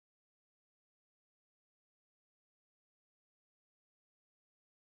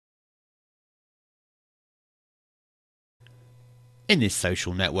In this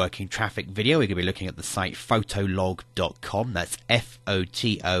social networking traffic video, we're going to be looking at the site fotolog.com. That's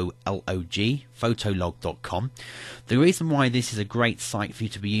F-O-T-O-L-O-G, fotolog.com. The reason why this is a great site for you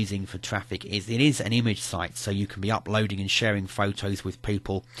to be using for traffic is it is an image site, so you can be uploading and sharing photos with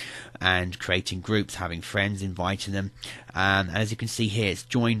people and creating groups, having friends, inviting them. And as you can see here, it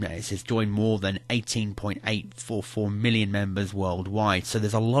says join more than 18.844 million members worldwide. So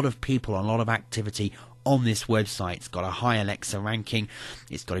there's a lot of people, a lot of activity on this website. It's got a high Alexa ranking,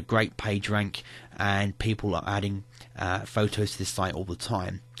 it's got a great page rank, and people are adding photos to this site all the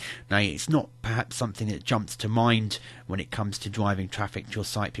time. Now, it's not perhaps something that jumps to mind when it comes to driving traffic to your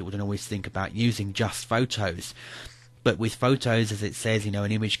site. People don't always think about using just photos, but with photos, as it says, an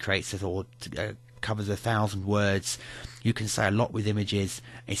image creates or covers 1,000 words. You can say a lot with images,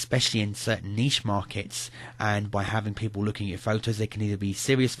 especially in certain niche markets, and by having people looking at your photos, they can either be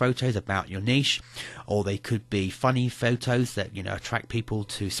serious photos about your niche, or they could be funny photos that attract people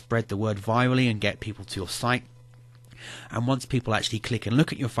to spread the word virally and get people to your site. And once people actually click and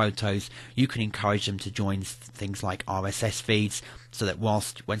look at your photos, you can encourage them to join things like RSS feeds, so that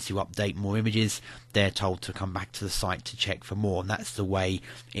once you update more images, they're told to come back to the site to check for more. And that's the way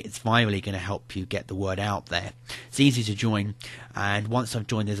it's virally going to help you get the word out there. It's easy to join, and once I've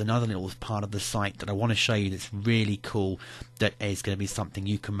joined, there's another little part of the site that I want to show you that's really cool, that is going to be something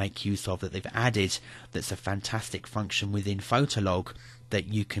you can make use of, that they've added, that's a fantastic function within Fotolog that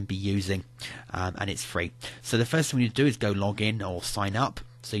you can be using, and it's free. So the first thing you do is go log in or sign up.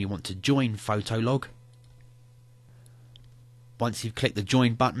 So you want to join Fotolog. Once you've clicked the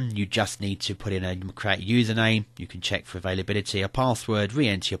join button, you just need to create a username. You can check for availability, a password,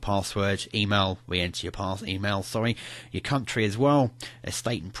 re-enter your password, email, re-enter your email, your country as well, a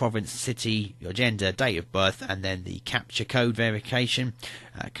state and province, city, your gender, date of birth, and then the captcha code verification.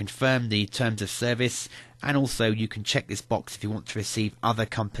 Confirm the terms of service. And also you can check this box if you want to receive other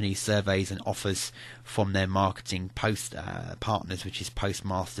company surveys and offers from their marketing partners, which is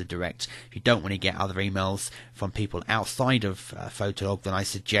Postmaster Direct. If you don't want to get other emails from people outside of Fotolog, then I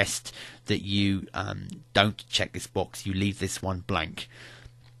suggest that you don't check this box. You leave this one blank.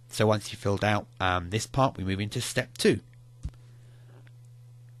 So once you've filled out this part, we move into step 2.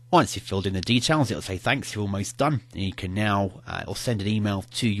 Once you've filled in the details, it'll say thanks, you're almost done. And you can now or send an email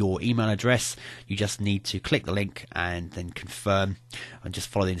to your email address. You just need to click the link and then confirm, and just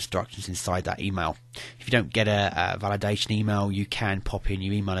follow the instructions inside that email. If you don't get a validation email, you can pop in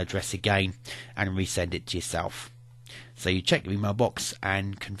your email address again and resend it to yourself. So you check your email box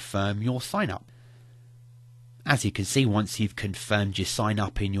and confirm your sign up. As you can see, once you've confirmed your sign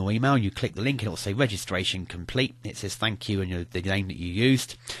up in your email, you click the link and it will say registration complete. It says thank you and the name that you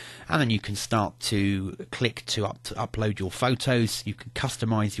used, and then you can start to click to upload your photos. You can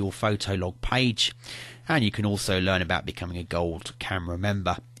customize your Fotolog page, and you can also learn about becoming a gold camera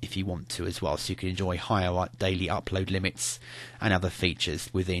member if you want to as well, so you can enjoy higher daily upload limits and other features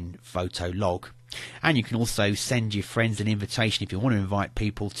within Fotolog. And you can also send your friends an invitation if you want to invite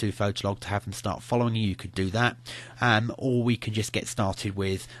people to Fotolog to have them start following you. You could do that, or we can just get started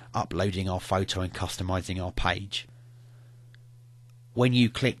with uploading our photo and customizing our page. When you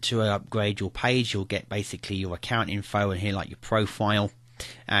click to upgrade your page, you'll get basically your account info, and here like your profile.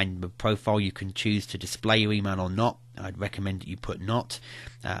 And the profile, you can choose to display your email or not. I'd recommend that you put not.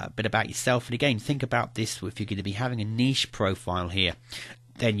 A bit about yourself, and again, think about this if you're going to be having a niche profile here.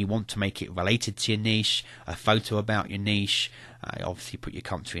 Then you want to make it related to your niche, a photo about your niche. Obviously put your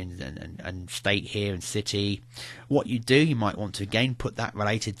country and state here and city. What you do, you might want to again put that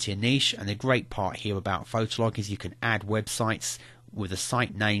related to your niche. And the great part here about Fotolog is you can add websites with a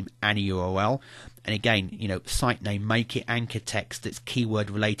site name and a URL. And again, site name, make it anchor text that's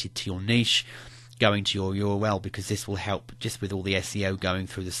keyword related to your niche, going to your URL, because this will help just with all the SEO going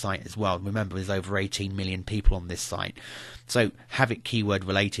through the site as well. Remember, there's over 18 million people on this site, so have it keyword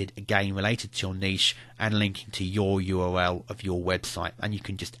related, again related to your niche and linking to your URL of your website. And you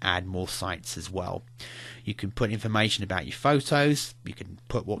can just add more sites as well. You can put information about your photos, you can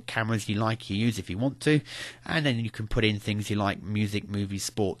put what cameras you use if you want to, and then you can put in things you like: music, movies,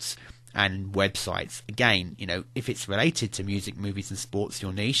 sports, and websites. Again, if it's related to music, movies and sports,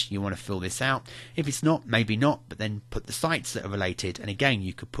 your niche, you want to fill this out. If it's not, maybe not, but then put the sites that are related. And again,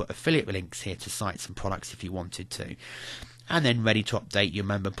 you could put affiliate links here to sites and products if you wanted to. And then ready to update your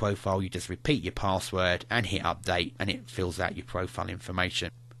member profile, you just repeat your password and hit update, and it fills out your profile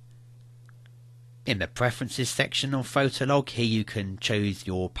information. In the preferences section of Fotolog, here you can choose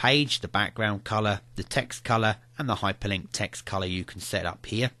your page, the background color, the text color, and the hyperlink text color you can set up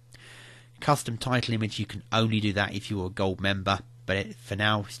here. Custom title image, you can only do that if you're a gold member, but for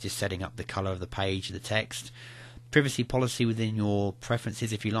now it's just setting up the color of the page, the text. privacy policy within your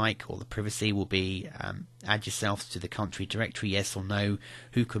preferences, if you like, or the privacy will be add yourself to the country directory, yes or no.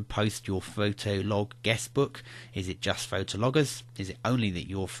 Who can post your Fotolog guest book? Is it just Fotologgers? Is it only that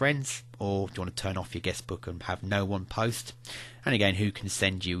your friends, or do you want to turn off your guest book and have no one post? And again, who can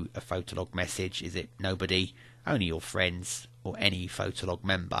send you a Fotolog message? Is it nobody, only your friends, or any Fotolog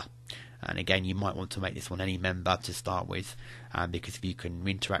member? And again, you might want to make this one any member to start with, because if you can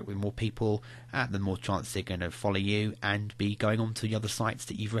interact with more people, the more chance they're going to follow you and be going on to the other sites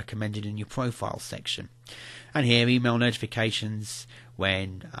that you've recommended in your profile section. And here, email notifications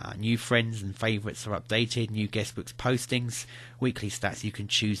when new friends and favourites are updated, new guest books postings, weekly stats, you can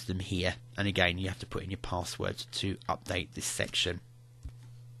choose them here. And again, you have to put in your password to update this section.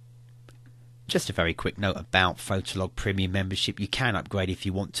 Just a very quick note about Fotolog Premium membership. You can upgrade if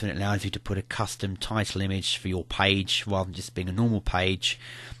you want to, and it allows you to put a custom title image for your page rather than just being a normal page.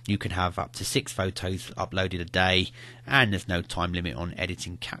 You can have up to 6 photos uploaded a day, and there's no time limit on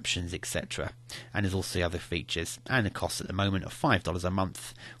editing captions, etc. And there's also other features, and the cost at the moment of $5 a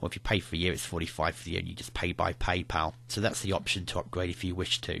month, or if you pay for a year it's $45 for the year, and you just pay by PayPal. So that's the option to upgrade if you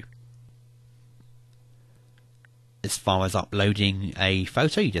wish to. As far as uploading a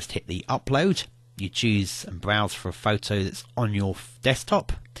photo, you just hit the upload. You choose and browse for a photo that's on your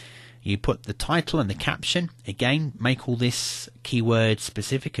desktop. You put the title and the caption. Again, make all this keyword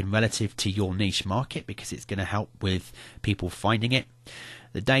specific and relative to your niche market, because it's going to help with people finding it.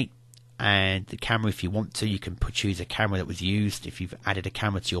 The date and the camera, if you want to. You can choose a camera that was used if you've added a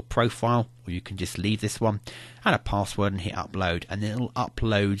camera to your profile, or you can just leave this one, and a password, and hit upload, and then it'll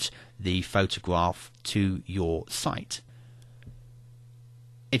upload the photograph to your site.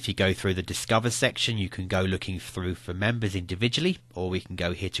 If you go through the Discover section, you can go looking through for members individually, or we can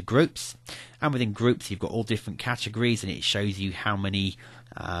go here to Groups. And within Groups, you've got all different categories, and it shows you how many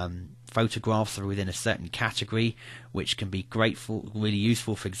photographs are within a certain category, which can be really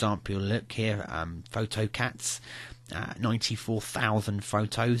useful. For example, look here, photo cats, 94,000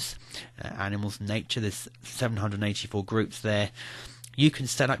 photos, animals and nature. There's 784 groups there. You can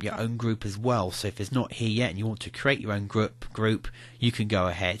set up your own group as well. So if it's not here yet and you want to create your own group, you can go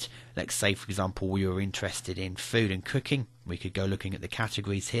ahead. Let's say, for example, we were interested in food and cooking. We could go looking at the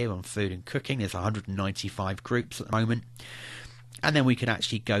categories here on food and cooking. There's 195 groups at the moment. And then we can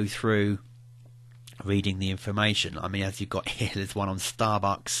actually go through reading the information. I mean, as you've got here, there's one on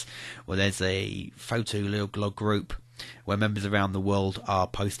Starbucks, where there's a Fotolog group where members around the world are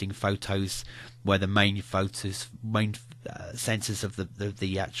posting photos, where the main census of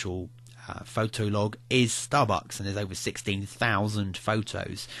the actual Fotolog is Starbucks, and there's over 16,000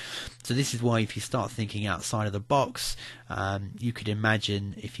 photos. So this is why, if you start thinking outside of the box, you could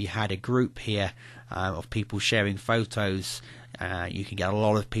imagine if you had a group here of people sharing photos, you can get a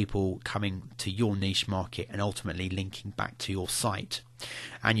lot of people coming to your niche market and ultimately linking back to your site,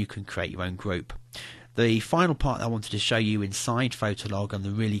 and you can create your own group. The final part that I wanted to show you inside Fotolog, and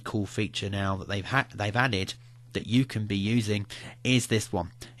the really cool feature now that they've added that you can be using, is this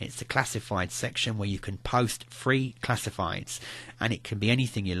one. It's the classified section where you can post free classifieds, and it can be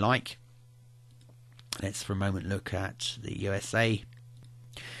anything you like. Let's for a moment look at the USA.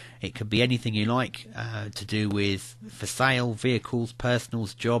 It could be anything you like to do with for sale, vehicles,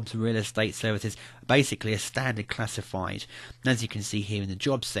 personals, jobs, real estate services, basically a standard classified. And as you can see here in the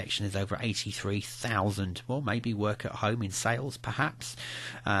jobs section, there's over 83,000. Well, maybe work at home in sales, perhaps.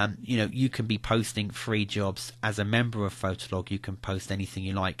 You can be posting free jobs. As a member of Fotolog, you can post anything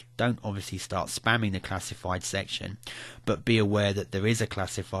you like. Don't obviously start spamming the classified section, but be aware that there is a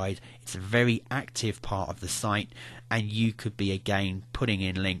classified. It's a very active part of the site, and you could be again putting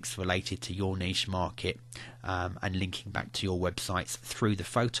in links related to your niche market and linking back to your websites through the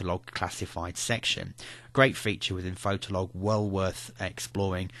Fotolog classified section. Great feature within Fotolog, well worth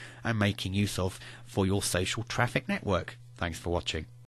exploring and making use of for your social traffic network. Thanks for watching.